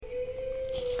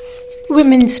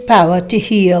Women's Power to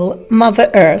Heal Mother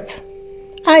Earth.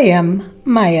 I am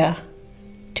Maya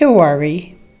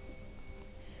Tiwari.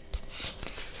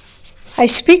 I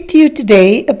speak to you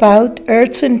today about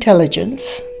Earth's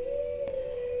intelligence.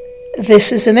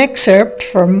 This is an excerpt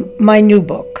from my new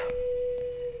book,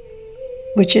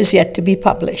 which is yet to be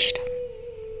published.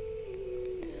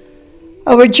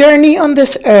 Our journey on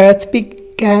this earth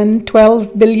began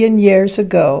 12 billion years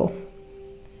ago.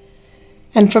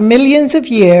 And for millions of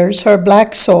years, her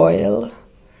black soil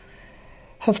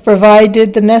have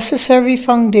provided the necessary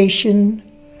foundation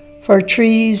for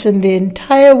trees and the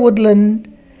entire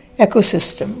woodland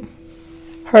ecosystem.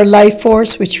 Her life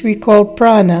force, which we call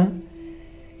prana,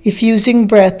 effusing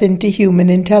breath into human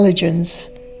intelligence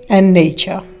and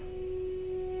nature.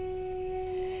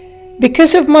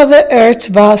 Because of Mother Earth's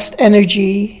vast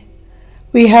energy,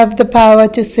 we have the power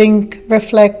to think,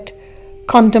 reflect,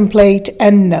 contemplate,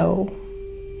 and know.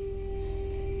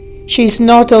 She's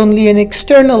not only an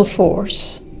external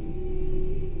force,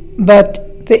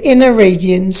 but the inner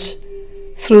radiance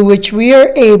through which we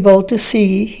are able to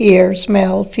see, hear,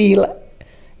 smell, feel,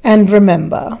 and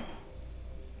remember.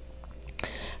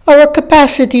 Our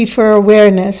capacity for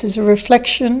awareness is a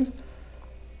reflection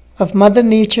of Mother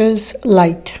Nature's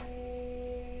light.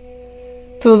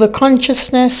 Through the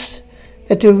consciousness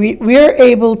that we are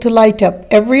able to light up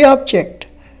every object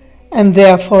and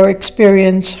therefore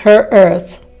experience her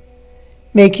earth,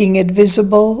 making it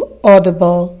visible,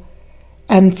 audible,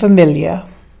 and familiar.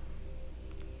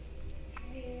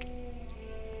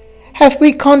 Have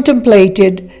we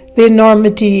contemplated the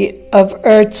enormity of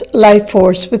Earth's life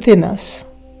force within us?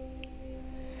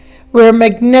 We're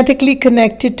magnetically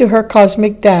connected to her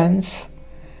cosmic dance,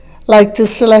 like the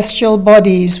celestial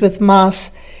bodies with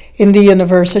mass in the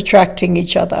universe attracting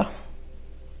each other.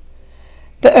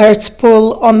 The Earth's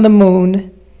pull on the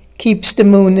moon keeps the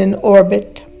moon in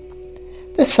orbit.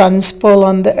 The sun's pull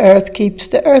on the earth keeps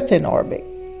the earth in orbit.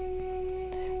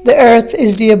 The earth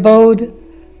is the abode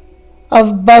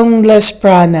of boundless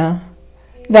prana,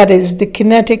 that is, the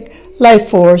kinetic life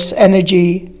force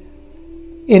energy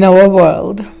in our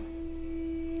world.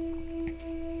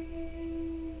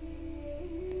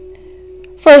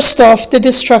 First off, the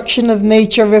destruction of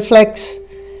nature reflects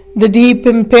the deep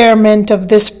impairment of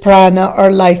this prana or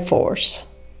life force.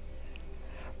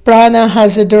 Prana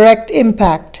has a direct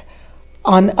impact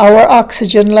on our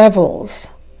oxygen levels.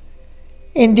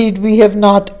 Indeed, we have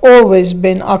not always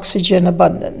been oxygen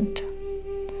abundant.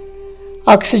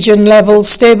 Oxygen levels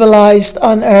stabilized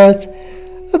on Earth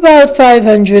about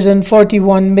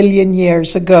 541 million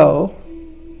years ago.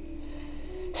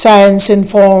 Science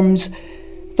informs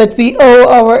that we owe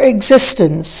our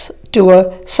existence to a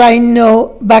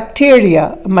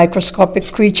cyanobacteria,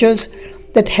 microscopic creatures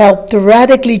that help to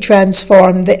radically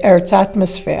transform the Earth's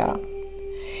atmosphere.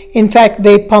 In fact,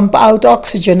 they pump out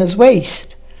oxygen as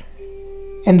waste,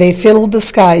 and they fill the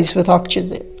skies with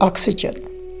oxygen.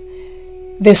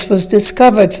 This was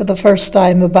discovered for the first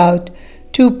time about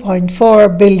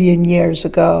 2.4 billion years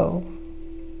ago.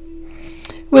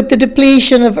 With the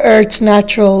depletion of Earth's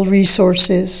natural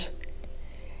resources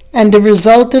and the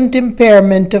resultant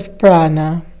impairment of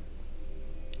prana,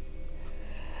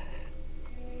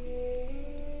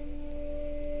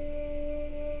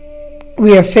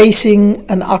 we are facing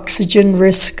an oxygen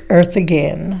risk Earth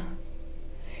again.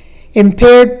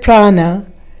 Impaired prana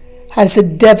has a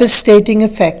devastating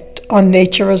effect on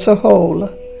nature as a whole,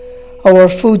 our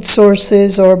food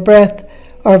sources, our breath,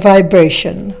 our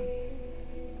vibration,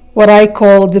 what I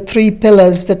call the three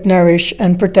pillars that nourish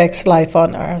and protects life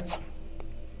on Earth.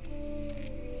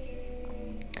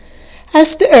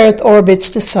 As the Earth orbits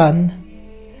the Sun,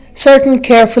 certain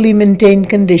carefully maintained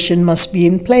conditions must be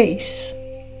in place.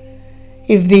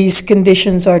 If these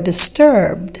conditions are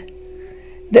disturbed,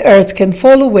 the Earth can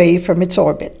fall away from its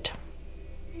orbit.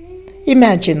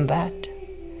 Imagine that.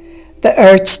 The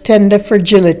Earth's tender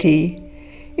fragility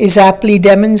is aptly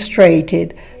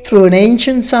demonstrated through an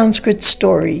ancient Sanskrit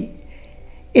story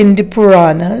in the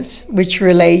Puranas, which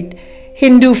relate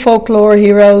Hindu folklore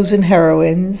heroes and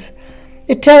heroines.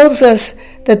 It tells us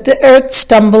that the Earth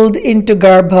stumbled into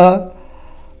Garbhodaka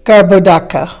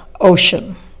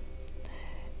ocean.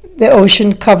 The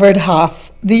ocean covered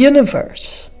half the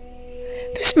universe.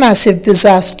 This massive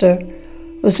disaster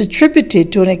was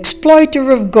attributed to an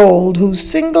exploiter of gold whose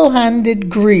single-handed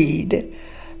greed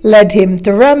led him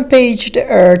to rampage the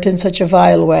earth in such a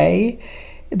vile way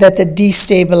that it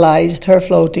destabilized her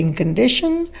floating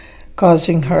condition,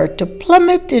 causing her to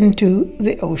plummet into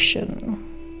the ocean.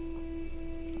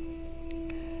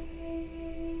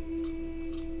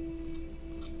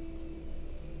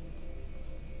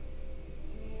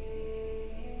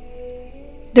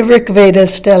 The Rig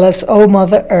Vedas tell us, O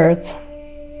Mother Earth,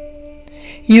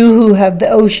 you who have the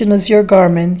ocean as your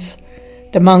garments,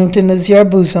 the mountain as your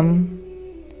bosom,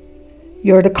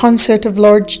 you're the consort of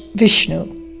Lord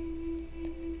Vishnu.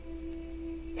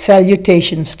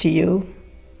 Salutations to you.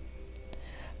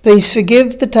 Please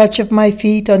forgive the touch of my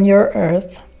feet on your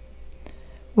earth,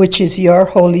 which is your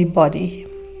holy body.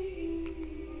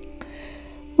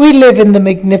 We live in the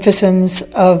magnificence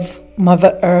of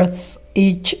Mother Earth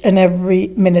each and every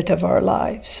minute of our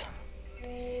lives.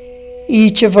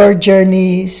 Each of our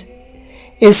journeys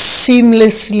is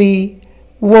seamlessly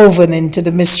woven into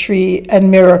the mystery and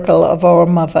miracle of our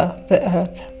Mother, the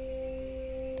Earth.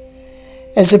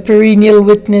 As a perennial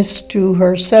witness to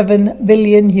her 7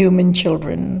 billion human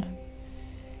children,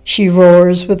 she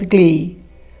roars with glee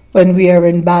when we are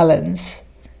in balance,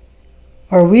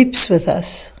 or weeps with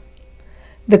us,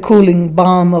 the cooling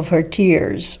balm of her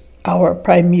tears, our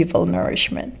primeval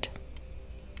nourishment.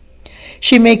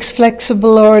 She makes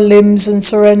flexible our limbs and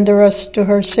surrender us to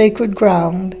her sacred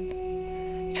ground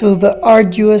through the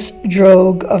arduous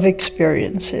drogue of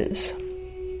experiences.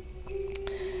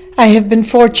 I have been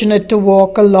fortunate to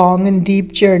walk a long and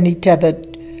deep journey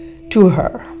tethered to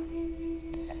her.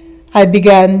 I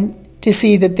began to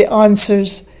see that the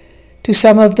answers to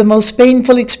some of the most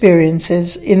painful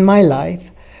experiences in my life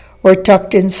were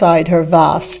tucked inside her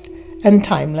vast and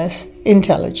timeless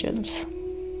intelligence.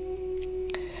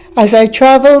 As I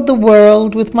traveled the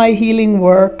world with my healing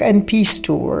work and peace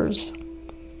tours,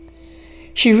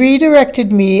 she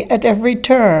redirected me at every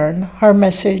turn. Her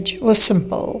message was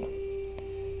simple: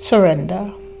 surrender.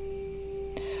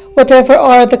 Whatever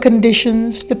are the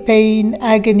conditions, the pain,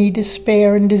 agony,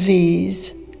 despair, and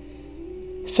disease,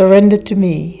 surrender to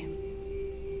me.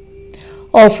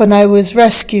 Often I was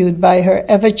rescued by her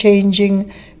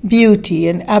ever-changing beauty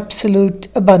and absolute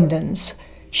abundance.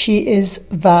 She is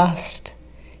vast.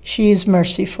 She is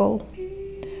merciful.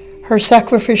 Her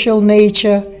sacrificial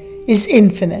nature is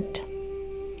infinite.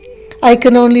 I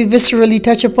can only viscerally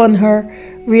touch upon her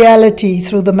reality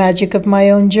through the magic of my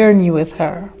own journey with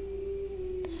her.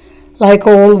 Like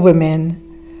all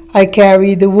women, I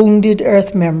carry the wounded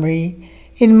earth memory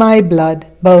in my blood,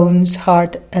 bones,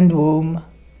 heart, and womb.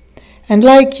 And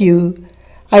like you,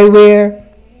 I wear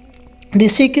the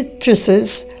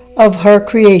cicatrices of her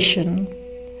creation.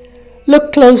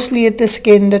 Look closely at the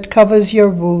skin that covers your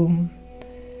womb.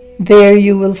 There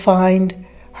you will find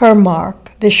her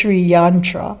mark, the Sri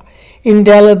Yantra,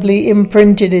 indelibly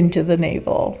imprinted into the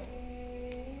navel.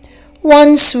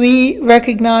 Once we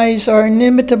recognize our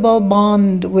inimitable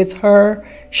bond with her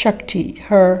Shakti,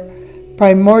 her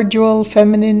primordial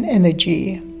feminine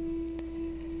energy,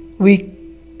 we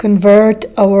convert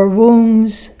our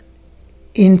wounds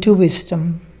into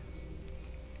wisdom.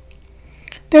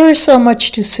 There is so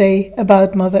much to say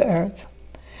about Mother Earth,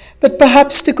 but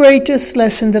perhaps the greatest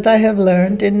lesson that I have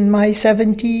learned in my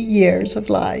 70 years of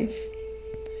life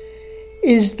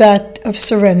is that of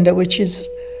surrender, which is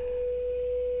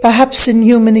perhaps in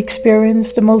human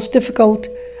experience the most difficult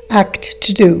act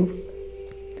to do,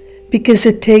 because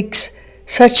it takes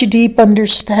such a deep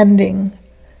understanding,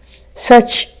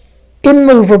 such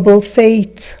immovable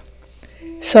faith,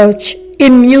 such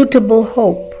immutable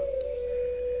hope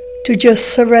to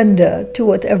just surrender to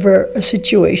whatever a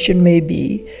situation may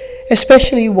be,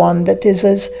 especially one that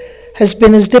has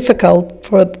been as difficult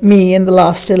for me in the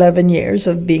last 11 years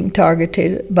of being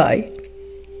targeted by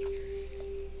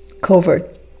covert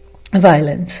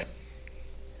violence.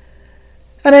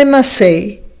 And I must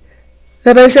say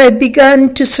that as I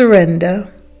began to surrender,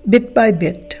 bit by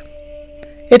bit,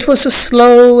 it was a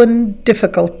slow and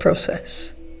difficult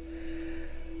process.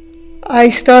 I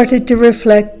started to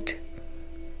reflect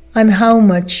on how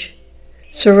much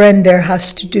surrender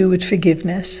has to do with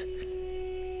forgiveness,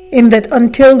 in that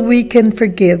until we can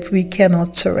forgive, we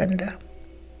cannot surrender.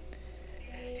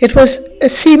 It was a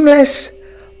seamless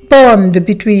bond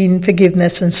between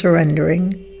forgiveness and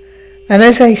surrendering. And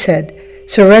as I said,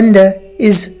 surrender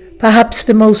is perhaps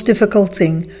the most difficult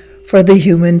thing for the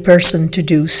human person to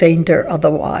do, saint or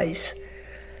otherwise.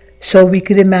 So we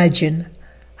could imagine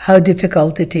how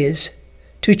difficult it is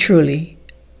to truly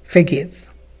forgive.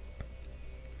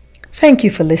 Thank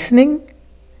you for listening,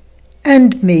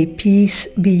 and may peace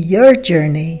be your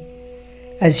journey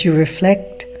as you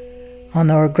reflect on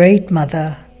our great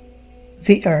Mother,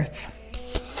 the Earth.